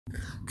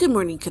Good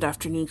morning, good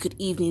afternoon, good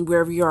evening,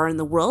 wherever you are in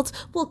the world.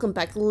 Welcome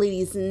back,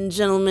 ladies and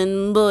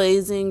gentlemen,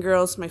 boys and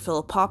girls, my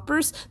fellow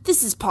poppers.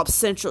 This is Pop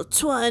Central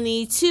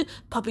 22,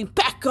 popping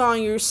back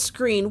on your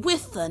screen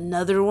with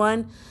another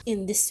one.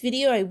 In this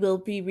video, I will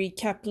be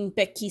recapping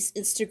Becky's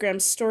Instagram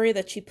story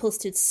that she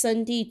posted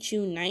Sunday,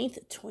 June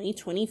 9th,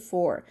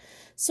 2024.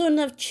 So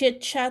enough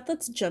chit-chat,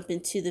 let's jump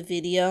into the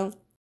video.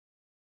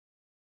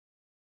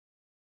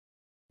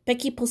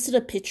 Becky posted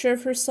a picture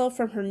of herself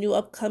from her new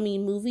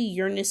upcoming movie,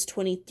 Uranus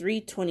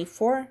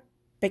 2324.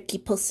 Becky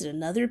posted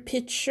another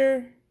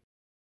picture.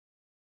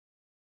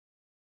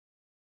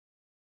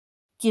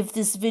 Give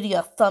this video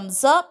a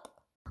thumbs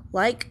up,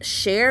 like,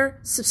 share,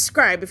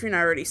 subscribe if you're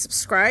not already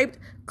subscribed,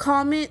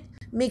 comment,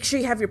 make sure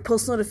you have your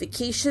post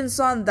notifications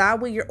on. That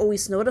way you're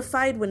always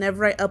notified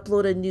whenever I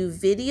upload a new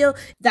video.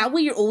 That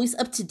way you're always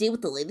up to date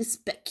with the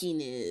latest Becky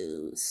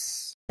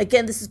news.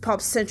 Again, this is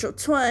Pop Central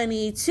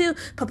 22,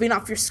 popping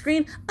off your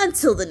screen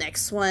until the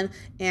next one.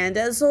 And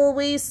as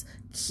always,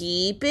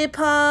 keep it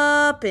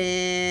poppin'.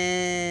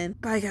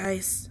 Bye,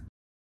 guys.